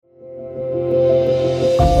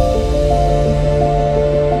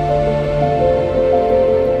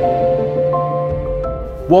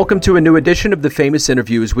Welcome to a new edition of the Famous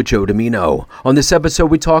Interviews with Joe Dimino. On this episode,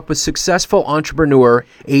 we talk with successful entrepreneur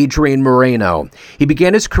Adrian Moreno. He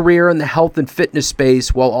began his career in the health and fitness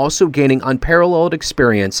space while also gaining unparalleled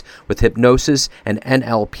experience with hypnosis and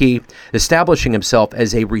NLP, establishing himself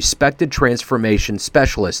as a respected transformation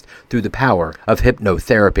specialist through the power of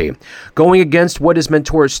hypnotherapy. Going against what his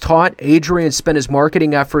mentors taught, Adrian spent his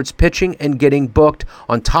marketing efforts pitching and getting booked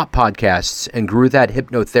on top podcasts and grew that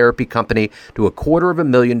hypnotherapy company to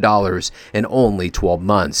 $250,000 in only 12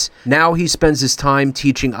 months. Now he spends his time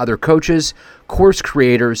teaching other coaches, course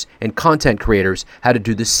creators, and content creators how to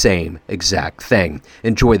do the same exact thing.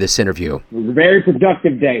 Enjoy this interview. It was a very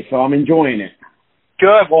productive day, so I'm enjoying it.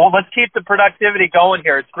 Good. Well, let's keep the productivity going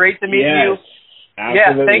here. It's great to meet you.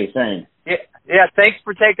 Absolutely. Thanks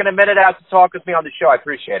for taking a minute out to talk with me on the show. I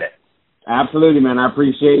appreciate it. Absolutely, man. I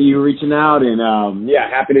appreciate you reaching out, and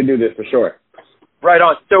happy to do this for sure. Right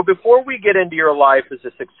on. So before we get into your life as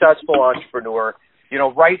a successful entrepreneur,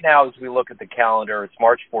 right now as we look at the calendar, it's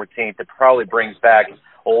March 14th. It probably brings back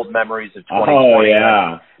old memories of 2020. Oh,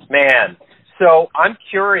 yeah. Man. So I'm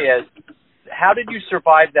curious, how did you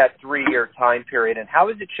survive that 3-year time period, and how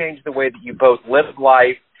has it changed the way that you both live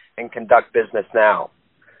life and conduct business now?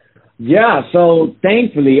 Yeah, so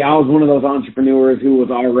thankfully I was one of those entrepreneurs who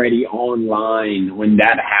was already online when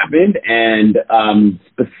that happened, and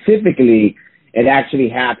specifically it actually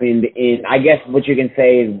happened in, I guess what you can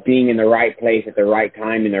say is being in the right place at the right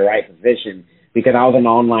time in the right position, because I was an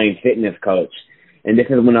online fitness coach. And this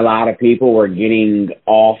is when a lot of people were getting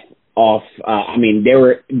they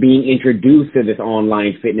were being introduced to this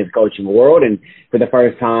online fitness coaching world. And for the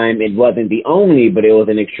first time, it wasn't the only, but it was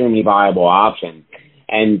an extremely viable option.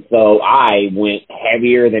 And so I went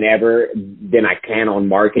heavier than ever than I can on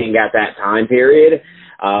marketing at that time period.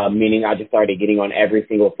 Meaning I just started getting on every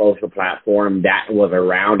single social platform that was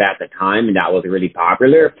around at the time and that was really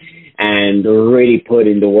popular, and really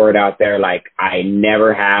putting the word out there like I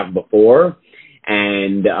never have before.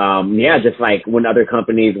 And just like when other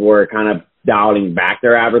companies were kind of dialing back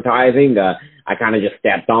their advertising, I kind of just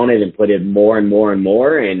stepped on it and put it more and more and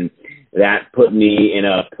more. And that put me in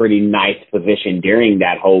a pretty nice position during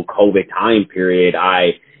that whole COVID time period.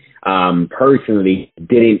 I personally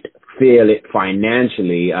didn't feel it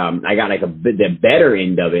financially. I got like the better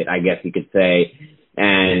end of it, I guess you could say.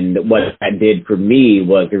 And what that did for me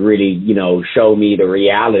was to really, show me the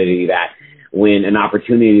reality that when an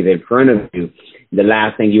opportunity is in front of you, the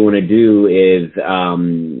last thing you want to do is,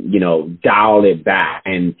 dial it back.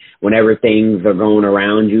 And whenever things are going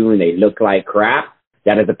around you and they look like crap,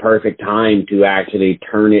 that is the perfect time to actually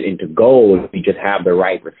turn it into gold if you just have the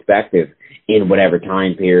right perspective in whatever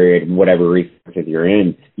time period, whatever resources you're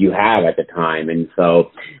in, you have at the time. And so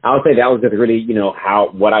I would say that was just really,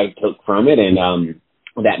 what I took from it. And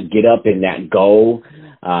that get up and that goal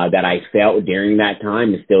that I felt during that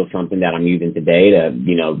time is still something that I'm using today to,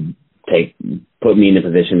 put me in the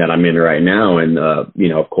position that I'm in right now. And,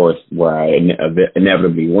 of course, where I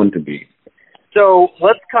inevitably want to be. So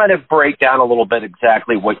let's kind of break down a little bit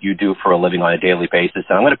exactly what you do for a living on a daily basis.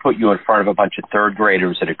 And I'm going to put you in front of a bunch of third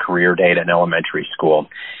graders at a career day at an elementary school.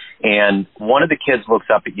 And one of the kids looks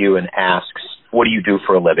up at you and asks, what do you do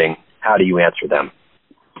for a living? How do you answer them?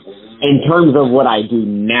 In terms of what I do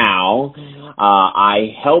now,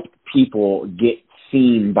 I help people get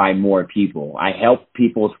seen by more people. I help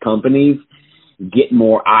people's companies get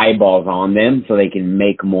more eyeballs on them so they can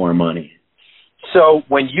make more money. So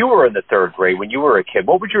when you were in the third grade, when you were a kid,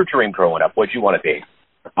 what was your dream growing up? What did you want to be?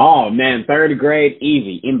 Oh, man, third grade,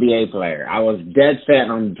 easy, NBA player. I was dead set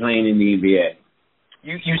on playing in the NBA.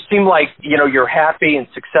 You seem like, you're happy and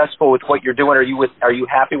successful with what you're doing. Are you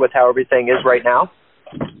happy with how everything is right now?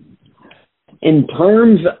 In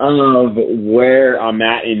terms of where I'm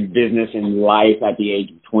at in business and life at the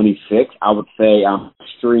age of 26, I would say I'm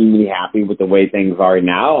extremely happy with the way things are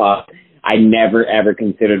now. I never, ever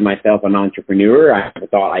considered myself an entrepreneur. I never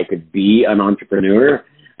thought I could be an entrepreneur.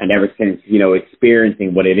 And ever since,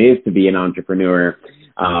 experiencing what it is to be an entrepreneur,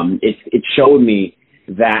 it showed me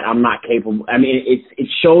that I'm not capable. I mean, it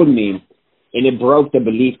showed me and it broke the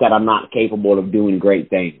belief that I'm not capable of doing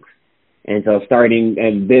great things. And so starting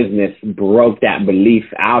a business broke that belief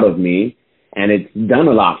out of me. And it's done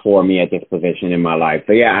a lot for me at this position in my life.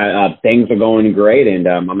 So, things are going great, and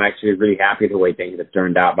I'm actually really happy the way things have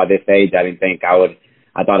turned out. By this age, I didn't think I would.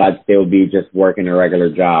 I thought I'd still be just working a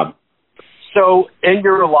regular job. So in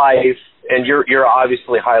your life, and you're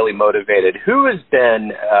obviously highly motivated, who has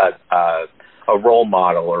been a role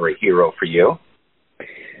model or a hero for you?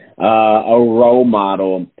 A role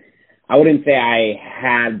model. I wouldn't say I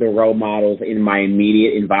had the role models in my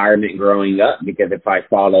immediate environment growing up, because if I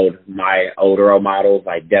followed my older role models,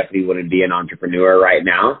 I definitely wouldn't be an entrepreneur right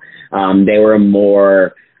now. They were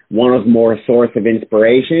one was more a source of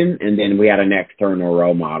inspiration, and then we had an external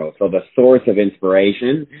role model. So the source of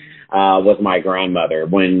inspiration was my grandmother.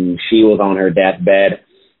 When she was on her deathbed,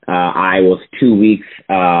 I was 2 weeks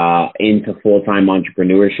into full-time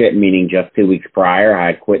entrepreneurship, meaning just 2 weeks prior, I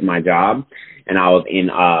had quit my job, and I was in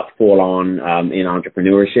full-on in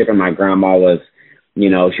entrepreneurship. And my grandma was,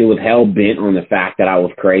 she was hell-bent on the fact that I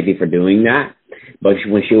was crazy for doing that. But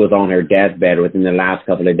when she was on her deathbed, within the last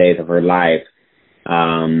couple of days of her life,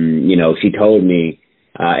 she told me,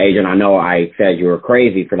 Adrian, I know I said you were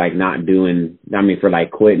crazy for for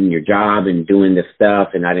quitting your job and doing this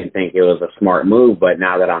stuff, and I didn't think it was a smart move, but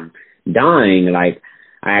now that I'm dying, I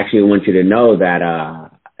actually want you to know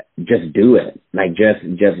that just do it. Just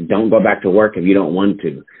don't go back to work if you don't want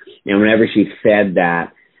to. And whenever she said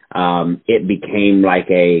that, it became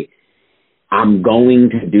I'm going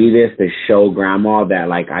to do this to show grandma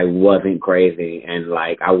that I wasn't crazy, and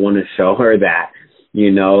I want to show her that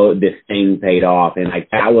this thing paid off. And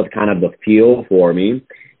that was kind of the fuel for me.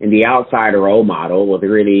 And the outside role model was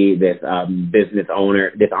really this business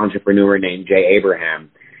owner, this entrepreneur named Jay Abraham.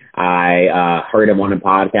 I heard him on a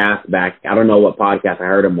podcast back. I don't know what podcast I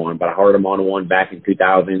heard him on, but I heard him on one back in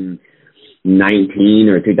 2019.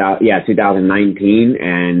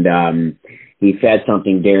 And he said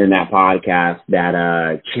something during that podcast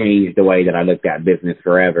that changed the way that I looked at business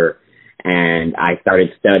forever. And I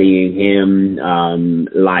started studying him a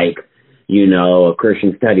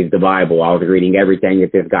Christian studies the Bible. I was reading everything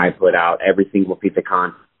that this guy put out, every single piece of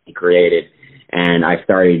content he created. And I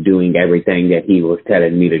started doing everything that he was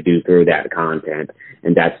telling me to do through that content.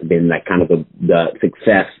 And that's been kind of the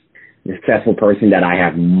successful person that I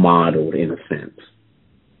have modeled, in a sense.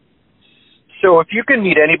 So if you can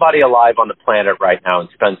meet anybody alive on the planet right now and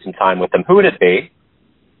spend some time with them, who would it be?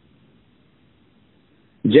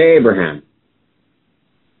 Jay Abraham.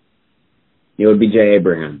 It would be Jay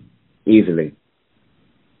Abraham, easily.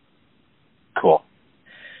 Cool.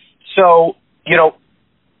 So,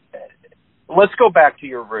 let's go back to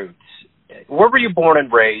your roots. Where were you born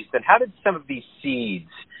and raised, and how did some of these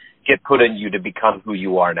seeds get put in you to become who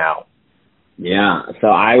you are now? Yeah, so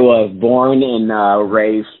I was born and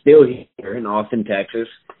raised still here in Austin, Texas.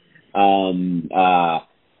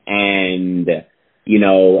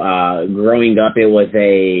 Growing up, I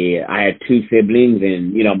had two siblings,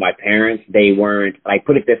 and, my parents, they weren't,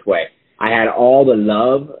 put it this way, I had all the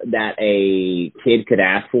love that a kid could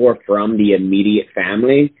ask for from the immediate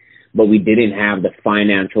family, but we didn't have the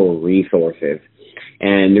financial resources.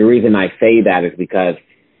 And the reason I say that is because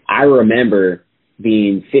I remember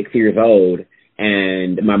being 6 years old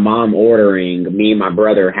and my mom ordering me and my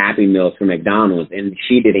brother Happy Meals from McDonald's, and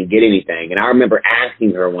she didn't get anything. And I remember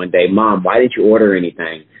asking her one day, Mom, why didn't you order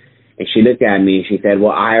anything? And she looked at me and she said,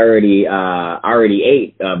 well, I already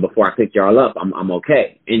ate before I picked y'all up. I'm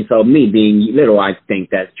okay. And so me being little, I think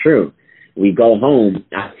that's true. We go home,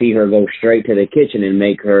 I see her go straight to the kitchen and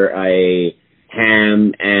make her a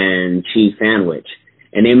ham and cheese sandwich.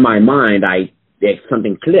 And in my mind,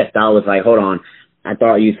 something clicked. I was like, hold on. I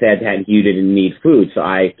thought you said that you didn't need food. So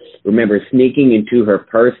I remember sneaking into her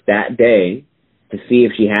purse that day to see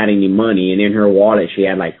if she had any money. And in her wallet, she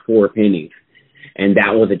had 4 pennies. And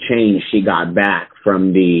that was a change she got back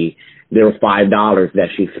from the little $5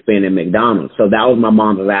 that she spent at McDonald's. So that was my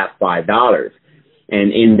mom's last $5.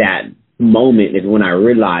 And in that moment is when I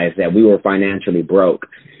realized that we were financially broke.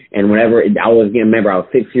 And I was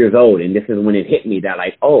 6 years old, and this is when it hit me that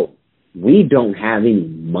we don't have any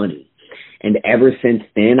money. And ever since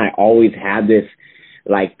then, I always had this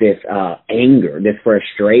anger, this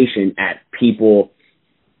frustration at people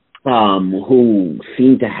who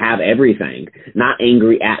seem to have everything. Not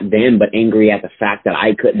angry at them, but angry at the fact that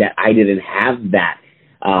I didn't have that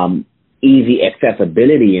easy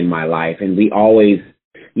accessibility in my life. And we always,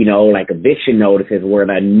 eviction notices were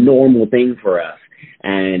the normal thing for us.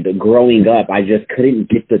 And growing up, I just couldn't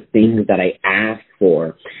get the things that I asked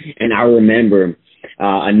for. And I remember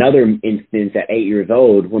another instance at 8 years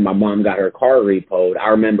old when my mom got her car repoed. I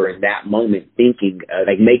remember in that moment thinking,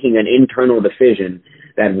 making an internal decision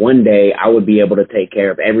that one day I would be able to take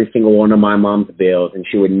care of every single one of my mom's bills, and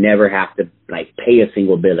she would never have to pay a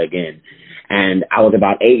single bill again. And I was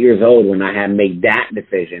about 8 years old when I had to make that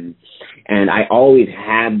decision. And I always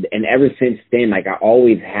had, and ever since then, I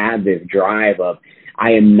always had this drive of,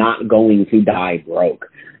 I am not going to die broke,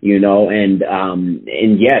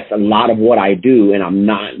 and yes, a lot of what I do, and I'm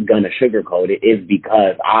not going to sugarcoat it, is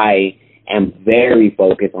because I am very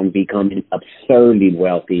focused on becoming absurdly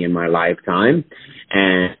wealthy in my lifetime.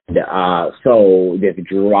 And so this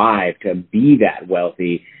drive to be that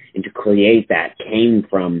wealthy and to create that came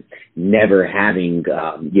from never having,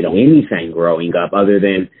 anything growing up other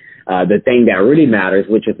than the thing that really matters,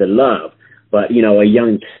 which is the love. But, a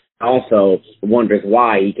young also wonders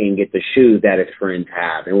why he can't get the shoes that his friends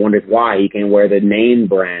have and wonders why he can't wear the name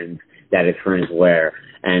brands that his friends wear.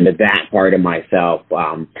 And that part of myself,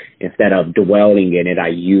 instead of dwelling in it, I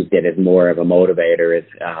used it as more of a motivator,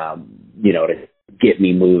 to get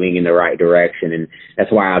me moving in the right direction. And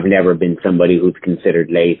that's why I've never been somebody who's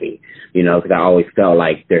considered lazy, because I always felt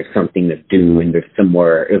like there's something to do and there's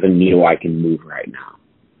a needle I can move right now.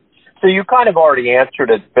 So you kind of already answered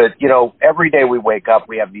it, but, every day we wake up,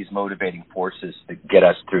 we have these motivating forces that get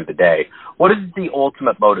us through the day. What is the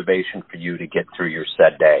ultimate motivation for you to get through your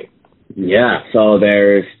said day? Yeah, so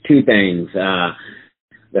there's two things.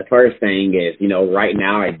 The first thing is, right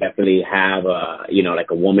now I definitely have, like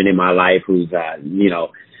a woman in my life who's, the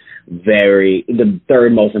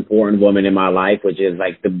third most important woman in my life, which is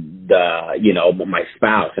like my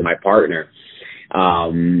spouse and my partner.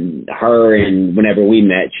 Her, and whenever we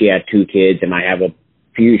met, she had 2 kids, and I have a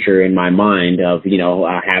future in my mind of,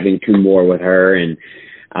 having 2 more with her. And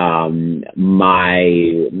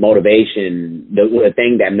my motivation, the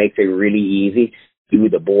thing that makes it really easy to do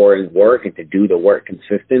the boring work and to do the work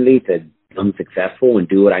consistently to become successful and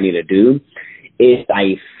do what I need to do, is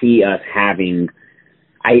I see us having,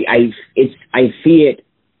 I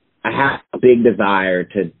have a big desire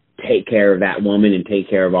to take care of that woman and take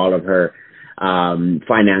care of all of her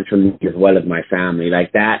financial needs as well as my family.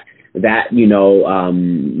 Like that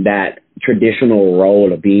traditional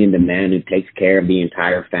role of being the man who takes care of the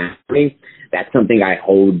entire family, that's something I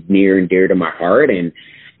hold near and dear to my heart. And,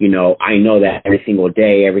 I know that every single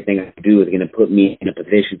day, everything I do is going to put me in a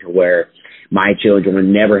position to where my children will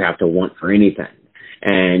never have to want for anything.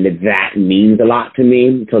 And that means a lot to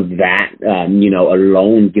me. So that,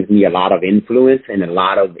 alone gives me a lot of influence and a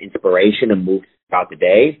lot of inspiration to move throughout the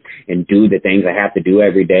day and do the things I have to do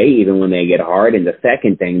every day, even when they get hard. And the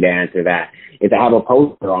second thing to answer that is I have a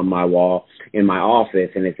poster on my wall in my office,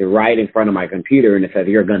 and it's right in front of my computer, and it says,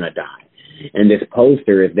 "You're gonna die." And this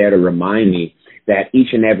poster is there to remind me that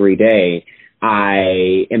each and every day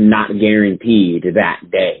I am not guaranteed that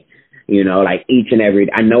day. Like each and every,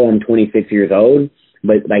 I know I'm 26 years old,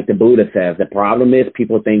 but like the Buddha says, the problem is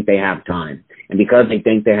people think they have time. And because they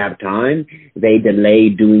think they have time, they delay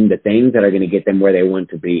doing the things that are going to get them where they want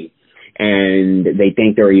to be. And they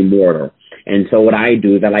think they're immortal. And so what I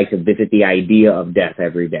do is I like to visit the idea of death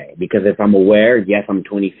every day. Because if I'm aware, yes, I'm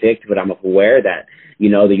 26, but I'm aware that,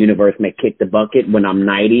 the universe may kick the bucket when I'm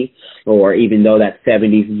 90, or even though that's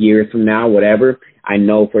 70 years from now, whatever, I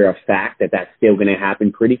know for a fact that that's still going to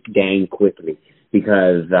happen pretty dang quickly.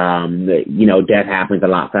 Because, death happens a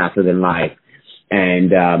lot faster than life.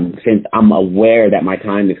 And since I'm aware that my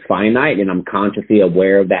time is finite and I'm consciously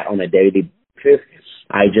aware of that on a daily basis,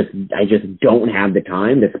 I just don't have the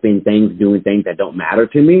time to spend doing things that don't matter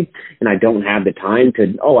to me. And I don't have the time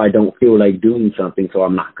to, I don't feel like doing something, so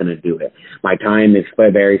I'm not going to do it. My time is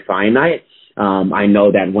very finite. I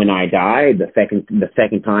know that when I die, the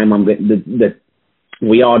second time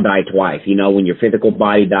we all die twice, when your physical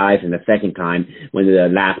body dies, and the second time when the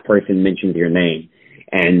last person mentions your name.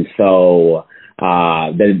 And so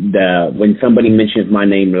when somebody mentions my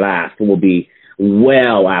name last, it will be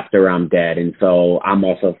well after I'm dead. And so I'm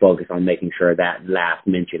also focused on making sure that last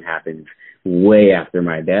mention happens way after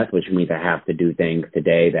my death, which means I have to do things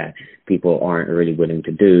today that people aren't really willing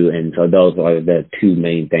to do. And so those are the 2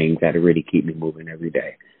 main things that really keep me moving every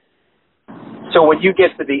day. So when you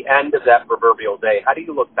get to the end of that proverbial day, how do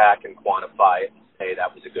you look back and quantify it and say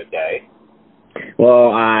that was a good day? Well,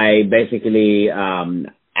 I basically,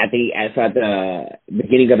 at the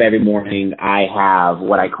beginning of every morning, I have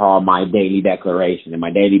what I call my daily declaration. And my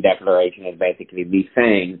daily declaration is basically me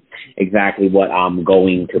saying exactly what I'm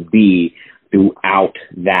going to be throughout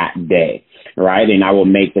that day, right? And I will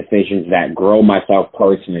make decisions that grow myself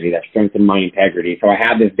personally, that strengthen my integrity. So I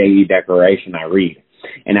have this daily declaration I read.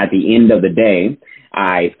 And at the end of the day,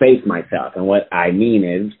 I face myself. And what I mean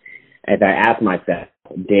is, as I ask myself,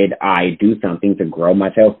 did I do something to grow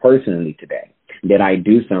myself personally today? Did I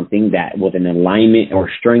do something that was in alignment or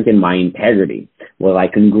strengthen my integrity? Was I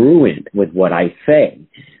congruent with what I say,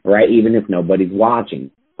 right? Even if nobody's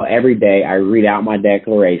watching. Every day I read out my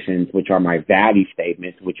declarations, which are my value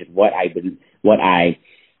statements, which is what I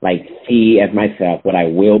see as myself what I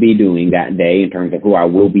will be doing that day in terms of who I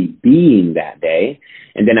will be being that day.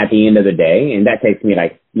 And then at the end of the day, and that takes me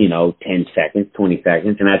 10 seconds, 20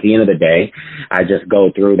 seconds. And at the end of the day, I just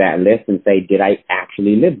go through that list and say, did I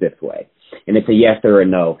actually live this way? And it's a yes or a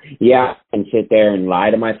no. Yeah, I can sit there and lie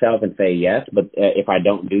to myself and say yes, but if I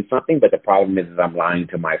don't do something, but the problem is I'm lying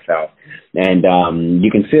to myself. And you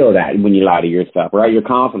can feel that when you lie to yourself, right? Your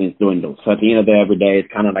confidence dwindles. So at the end of every day,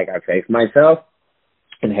 it's kind of like I face myself.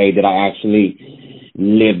 And hey, did I actually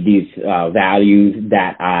live these values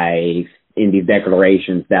that in these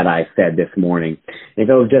declarations that I said this morning? And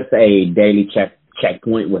so it was just a daily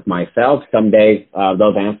checkpoint with myself. Some days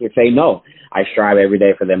those answers say no. I strive every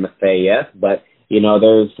day for them to say yes. But,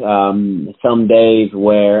 there's some days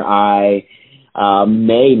where I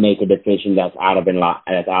may make a decision that's out of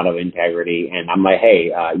integrity. And I'm like,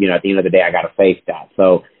 hey, at the end of the day, I got to face that.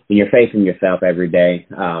 So when you're facing yourself every day,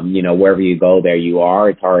 wherever you go, there you are.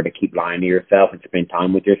 It's hard to keep lying to yourself and spend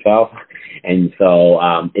time with yourself. And so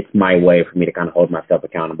it's my way for me to kind of hold myself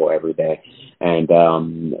accountable every day. And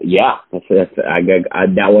that's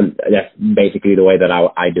basically the way that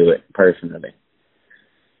I do it personally.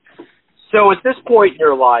 So at this point in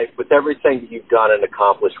your life, with everything that you've done and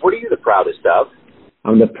accomplished, what are you the proudest of?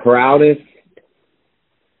 I'm the proudest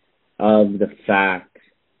of the fact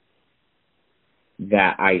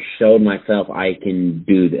that I showed myself I can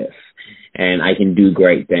do this and I can do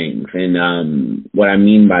great things. And what I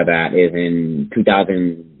mean by that is in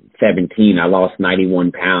 2017, I lost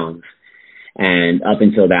 91 pounds. And up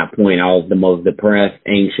until that point, I was the most depressed,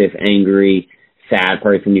 anxious, angry, sad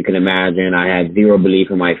person you can imagine. I had zero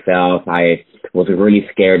belief in myself. I was really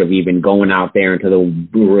scared of even going out there into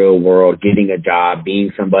the real world, getting a job,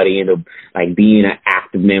 being somebody, being an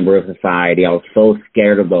active member of society. I was so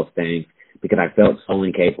scared of those things because I felt so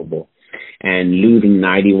incapable. And losing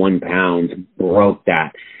 91 pounds broke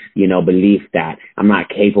that, belief that I'm not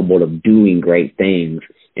capable of doing great things.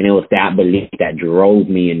 And it was that belief that drove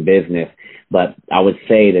me in business. But I would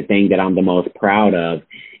say the thing that I'm the most proud of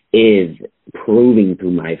is proving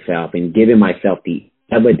to myself and giving myself the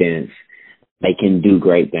evidence I can do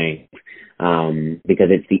great things. Because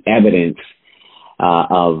it's the evidence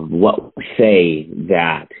of what we say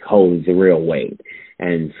that holds the real weight.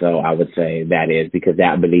 And so I would say that is because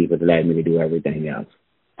that belief has led me to do everything else.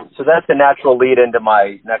 So that's a natural lead into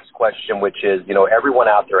my next question, which is, everyone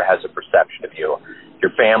out there has a perception of you, your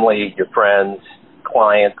family, your friends,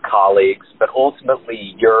 clients, colleagues, but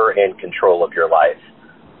ultimately you're in control of your life.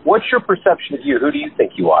 What's your perception of you? Who do you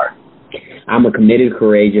think you are? I'm a committed,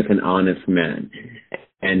 courageous, and honest man.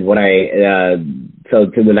 And so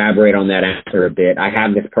to elaborate on that answer a bit, I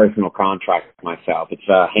have this personal contract with myself. It's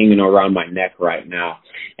hanging around my neck right now.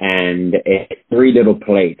 And it's 3 little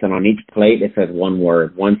plates. And on each plate, it says one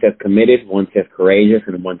word. One says committed, one says courageous,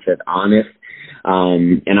 and one says honest.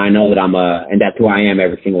 And I know that and that's who I am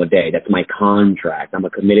every single day. That's my contract. I'm a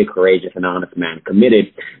committed, courageous, and honest man.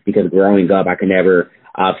 Committed because growing up, I could never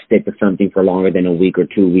stick to something for longer than a week or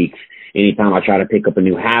 2 weeks. Anytime I try to pick up a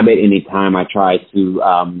new habit, anytime I try to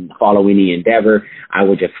follow any endeavor, I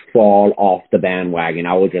would just fall off the bandwagon.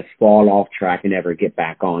 I would just fall off track and never get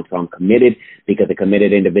back on. So I'm committed because a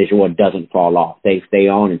committed individual doesn't fall off. They stay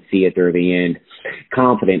on and see it through the end.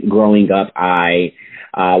 Confident. Growing up, I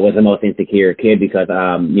was the most insecure kid because,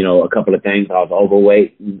 a couple of things. I was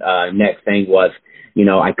overweight. Next thing was,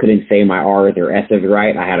 I couldn't say my R's or S's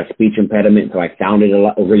right. I had a speech impediment, so I sounded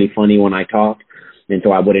really funny when I talked. And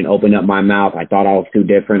so I wouldn't open up my mouth. I thought I was too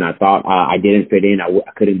different. I thought I didn't fit in. I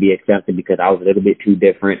couldn't be accepted because I was a little bit too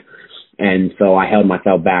different. And so I held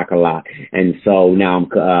myself back a lot. And so now I'm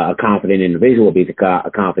a confident individual because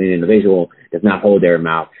a confident individual does not hold their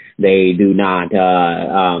mouth. They do not,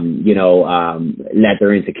 let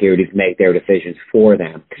their insecurities make their decisions for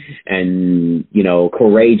them. And,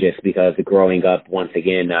 courageous because growing up, once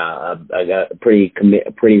again,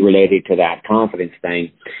 pretty related to that confidence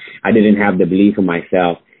thing. I didn't have the belief in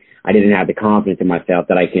myself. I didn't have the confidence in myself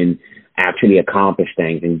that I can actually accomplish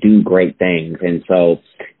things and do great things. And so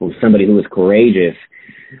somebody who is courageous,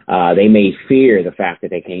 they may fear the fact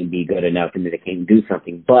that they can't be good enough and that they can't do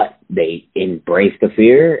something, but they embrace the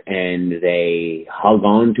fear and they hug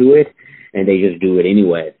on to it and they just do it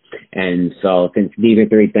anyway. And so since these are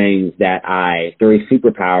 3 things three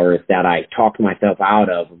superpowers that I talked myself out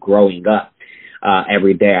of growing up,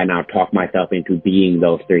 every day I now talk myself into being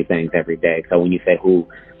those 3 things every day. So when you say who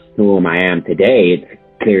I am today, it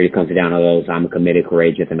clearly comes down to those. I'm a committed,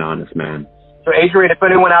 courageous, and honest man. So Adrian, if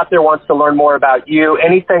anyone out there wants to learn more about you,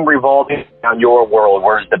 anything revolving around your world,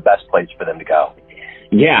 where's the best place for them to go?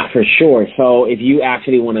 Yeah, for sure. So if you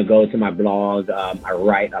actually want to go to my blog, I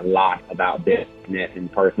write a lot about business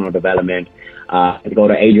and personal development. Go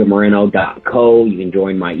to adrianmoreno.co. You can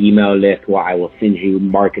join my email list where I will send you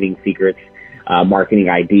marketing secrets, marketing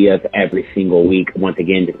ideas every single week. Once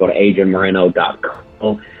again, just go to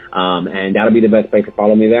adrianmoreno.co, and that'll be the best place to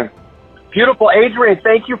follow me there. Beautiful. Adrian,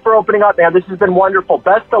 thank you for opening up, man. This has been wonderful.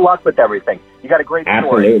 Best of luck with everything. You got a great story.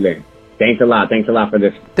 Absolutely. Thanks a lot. Thanks a lot for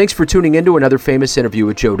this. Thanks for tuning in to another famous interview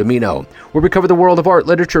with Joe Dimino, where we cover the world of art,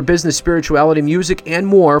 literature, business, spirituality, music, and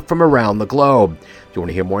more from around the globe. If you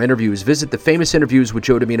want to hear more interviews, visit the Famous Interviews with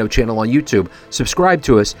Joe Dimino channel on YouTube, subscribe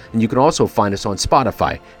to us, and you can also find us on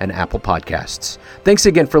Spotify and Apple Podcasts. Thanks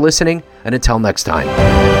again for listening, and until next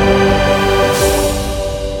time.